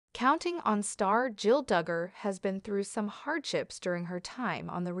Counting on star Jill Duggar has been through some hardships during her time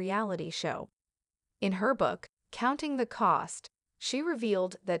on the reality show. In her book, Counting the Cost, she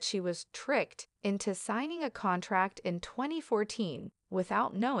revealed that she was tricked into signing a contract in 2014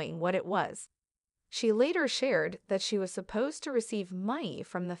 without knowing what it was. She later shared that she was supposed to receive money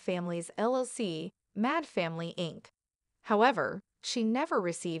from the family's LLC, Mad Family Inc. However, she never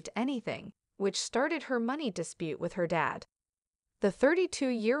received anything, which started her money dispute with her dad. The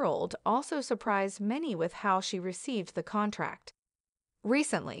 32-year-old also surprised many with how she received the contract.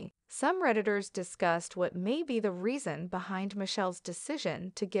 Recently, some Redditors discussed what may be the reason behind Michelle's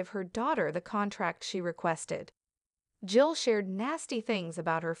decision to give her daughter the contract she requested. Jill shared nasty things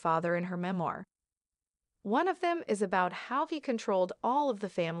about her father in her memoir. One of them is about how he controlled all of the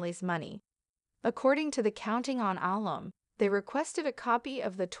family's money. According to the Counting on alum, they requested a copy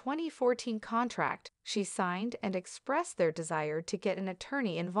of the 2014 contract she signed and expressed their desire to get an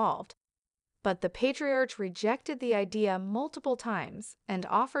attorney involved. But the patriarch rejected the idea multiple times and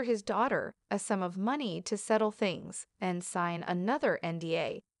offered his daughter a sum of money to settle things and sign another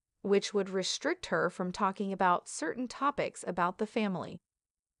NDA, which would restrict her from talking about certain topics about the family.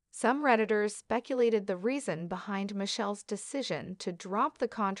 Some Redditors speculated the reason behind Michelle's decision to drop the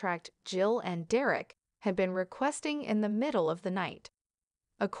contract Jill and Derek had been requesting in the middle of the night.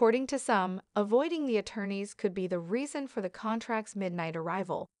 According to some, avoiding the attorneys could be the reason for the contract's midnight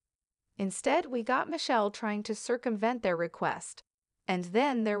arrival. Instead, we got Michelle trying to circumvent their request. And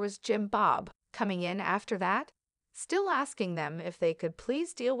then there was Jim Bob coming in after that, still asking them if they could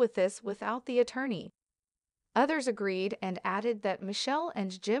please deal with this without the attorney. Others agreed and added that Michelle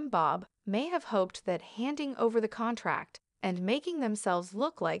and Jim Bob may have hoped that handing over the contract and making themselves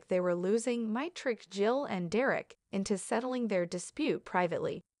look like they were losing might trick Jill and Derek into settling their dispute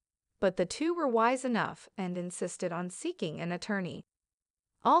privately. But the two were wise enough and insisted on seeking an attorney.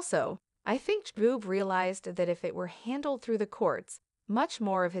 Also, I think Boob realized that if it were handled through the courts, much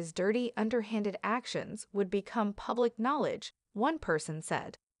more of his dirty, underhanded actions would become public knowledge, one person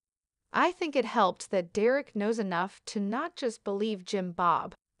said. I think it helped that Derek knows enough to not just believe Jim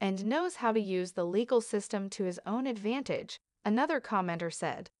Bob and knows how to use the legal system to his own advantage, another commenter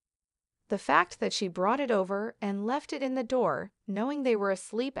said. The fact that she brought it over and left it in the door, knowing they were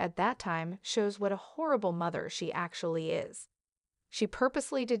asleep at that time, shows what a horrible mother she actually is. She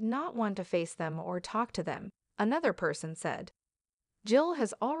purposely did not want to face them or talk to them, another person said. Jill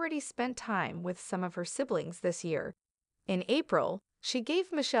has already spent time with some of her siblings this year. In April, she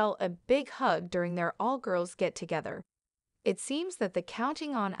gave Michelle a big hug during their all-girls get-together. It seems that the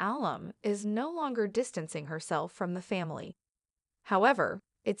Counting on alum is no longer distancing herself from the family. However,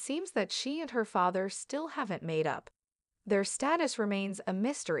 it seems that she and her father still haven't made up. Their status remains a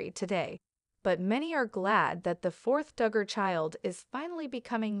mystery today. But many are glad that the fourth Duggar child is finally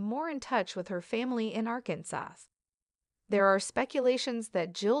becoming more in touch with her family in Arkansas. There are speculations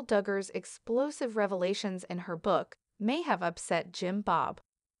that Jill Duggar's explosive revelations in her book may have upset Jim Bob.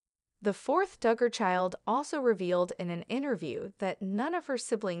 The fourth Duggar child also revealed in an interview that none of her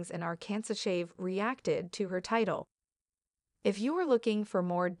siblings in Arkansas reacted to her title. If you are looking for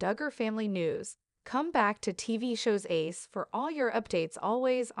more Duggar family news, come back to TV Shows Ace for all your updates,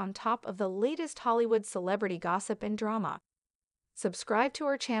 always on top of the latest Hollywood celebrity gossip and drama. Subscribe to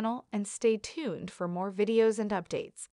our channel and stay tuned for more videos and updates.